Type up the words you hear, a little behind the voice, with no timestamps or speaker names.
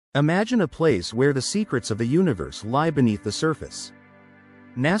Imagine a place where the secrets of the universe lie beneath the surface.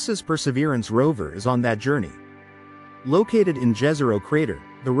 NASA's Perseverance rover is on that journey. Located in Jezero Crater,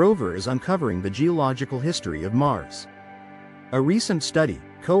 the rover is uncovering the geological history of Mars. A recent study,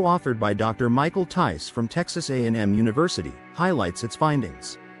 co-authored by Dr. Michael Tice from Texas A&M University, highlights its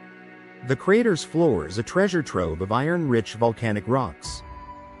findings. The crater's floor is a treasure trove of iron-rich volcanic rocks.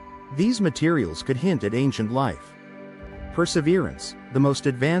 These materials could hint at ancient life. Perseverance, the most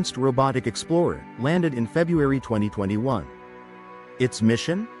advanced robotic explorer, landed in February 2021. Its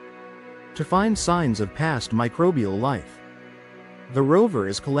mission? To find signs of past microbial life. The rover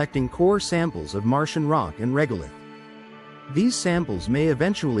is collecting core samples of Martian rock and regolith. These samples may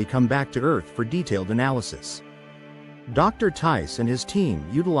eventually come back to Earth for detailed analysis. Dr. Tice and his team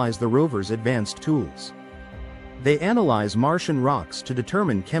utilize the rover's advanced tools. They analyze Martian rocks to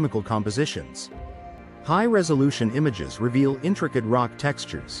determine chemical compositions. High-resolution images reveal intricate rock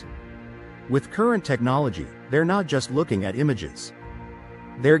textures. With current technology, they're not just looking at images.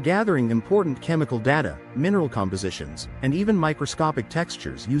 They're gathering important chemical data, mineral compositions, and even microscopic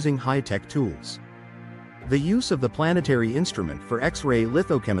textures using high-tech tools. The use of the planetary instrument for X-ray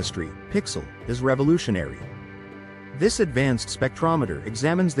lithochemistry, PIXL, is revolutionary. This advanced spectrometer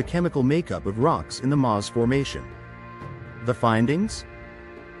examines the chemical makeup of rocks in the Mars Formation. The findings?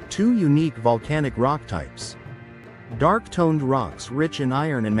 2 unique volcanic rock types. Dark-toned rocks rich in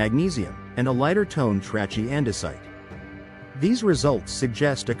iron and magnesium, and a lighter-toned trachy andesite. These results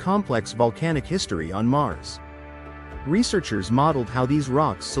suggest a complex volcanic history on Mars. Researchers modeled how these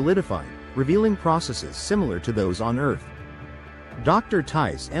rocks solidified, revealing processes similar to those on Earth. Dr.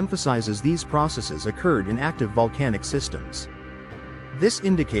 Tice emphasizes these processes occurred in active volcanic systems. This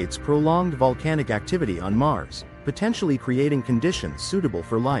indicates prolonged volcanic activity on Mars, potentially creating conditions suitable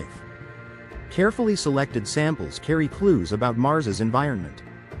for life. Carefully selected samples carry clues about Mars's environment.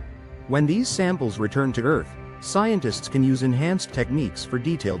 When these samples return to Earth, scientists can use enhanced techniques for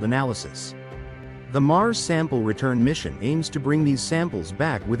detailed analysis. The Mars Sample Return mission aims to bring these samples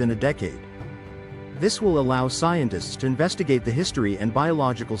back within a decade. This will allow scientists to investigate the history and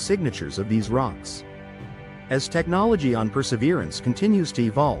biological signatures of these rocks. As technology on Perseverance continues to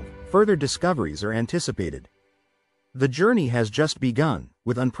evolve, further discoveries are anticipated. The journey has just begun,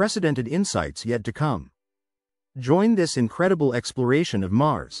 with unprecedented insights yet to come. Join this incredible exploration of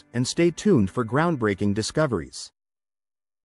Mars, and stay tuned for groundbreaking discoveries.